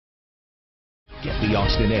Get the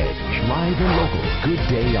Austin edge. Live and local. Good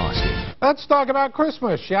day, Austin. Let's talk about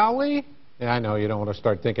Christmas, shall we? Yeah, I know you don't want to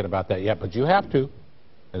start thinking about that yet, but you have to.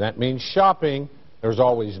 And that means shopping. There's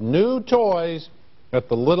always new toys that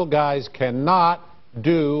the little guys cannot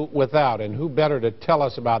do without. And who better to tell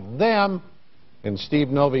us about them than Steve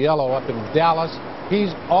Noviello up in Dallas?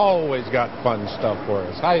 He's always got fun stuff for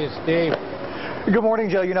us. Hi, Steve. Good morning,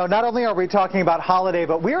 Joe. You know, not only are we talking about holiday,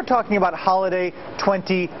 but we are talking about Holiday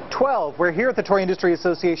 2012. We're here at the Toy Industry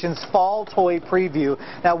Association's Fall Toy Preview.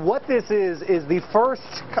 Now, what this is the first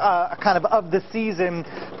kind of the season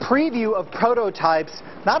preview of prototypes,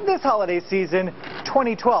 not this holiday season,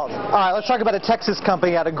 2012. All right, let's talk about a Texas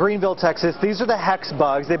company out of Greenville, Texas. These are the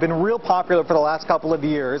HEXBUGs. They've been real popular for the last couple of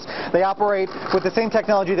years. They operate with the same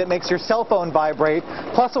technology that makes your cell phone vibrate,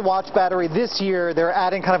 plus a watch battery. This year, they're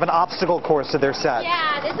adding kind of an obstacle course to their set.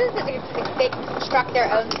 Yeah, this is they construct their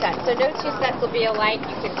own set, so no two sets will be alike.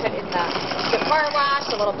 You can put in the car wash,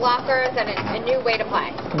 the little blockers, and a new way to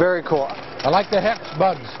play. Very cool. I like the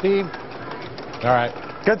HEXBUG, Steve. All right.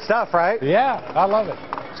 Good stuff, right? Yeah, I love it.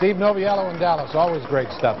 Steve Noviello in Dallas, always great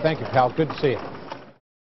stuff. Thank you, pal. Good to see you.